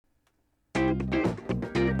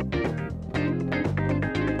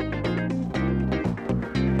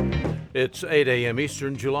It's 8 a.m.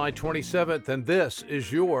 Eastern, July 27th, and this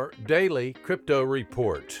is your daily crypto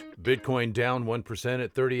report. Bitcoin down 1%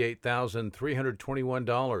 at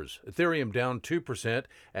 $38,321. Ethereum down 2%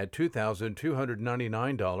 at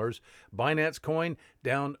 $2,299. Binance Coin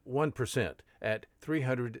down 1% at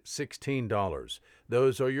 $316.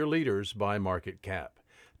 Those are your leaders by market cap.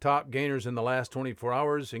 Top gainers in the last 24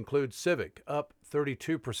 hours include Civic up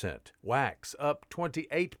 32%, Wax up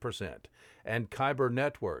 28%, and Kyber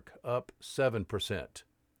Network up 7%.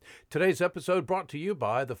 Today's episode brought to you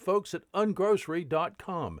by the folks at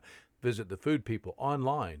ungrocery.com. Visit the food people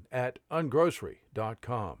online at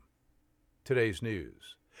ungrocery.com. Today's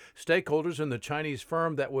news. Stakeholders in the Chinese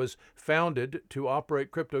firm that was founded to operate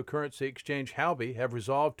cryptocurrency exchange Huobi have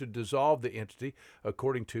resolved to dissolve the entity,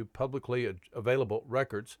 according to publicly available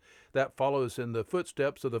records. That follows in the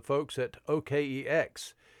footsteps of the folks at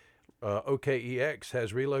OKEX. OKEX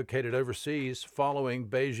has relocated overseas following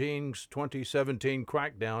Beijing's 2017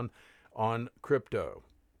 crackdown on crypto.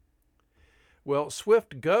 Well,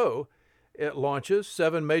 Swift Go, it launches.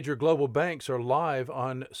 7 major global banks are live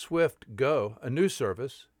on Swift Go, a new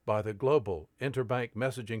service by the global interbank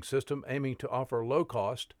messaging system aiming to offer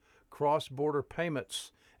low-cost cross-border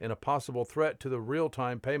payments in a possible threat to the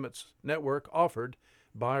real-time payments network offered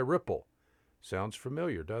by Ripple. Sounds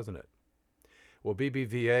familiar, doesn't it? Well,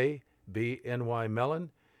 BBVA, BNY Mellon,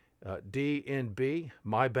 DNB,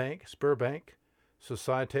 MyBank, Sberbank,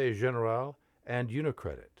 Societe Generale, and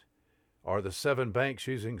Unicredit are the 7 banks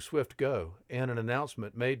using Swift Go. In an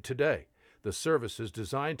announcement made today, the service is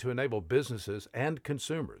designed to enable businesses and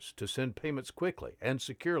consumers to send payments quickly and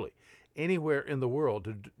securely anywhere in the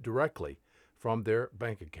world directly from their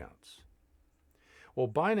bank accounts. Well,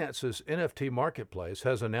 Binance's NFT marketplace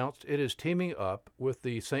has announced it is teaming up with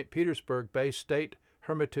the St. Petersburg-based State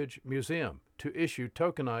Hermitage Museum to issue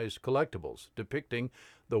tokenized collectibles depicting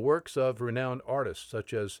the works of renowned artists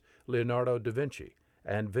such as Leonardo da Vinci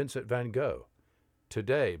and Vincent van Gogh.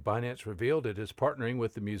 Today, Binance revealed it is partnering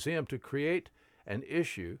with the museum to create and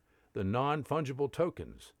issue the non-fungible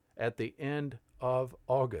tokens at the end of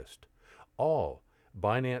August. All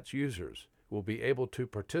Binance users will be able to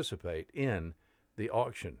participate in the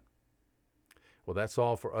auction. Well, that's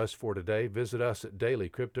all for us for today. Visit us at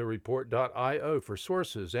dailycryptoreport.io for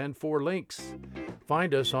sources and for links.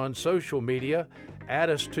 Find us on social media. Add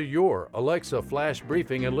us to your Alexa Flash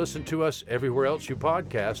Briefing and listen to us everywhere else you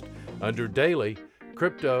podcast under Daily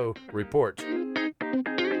Crypto Report.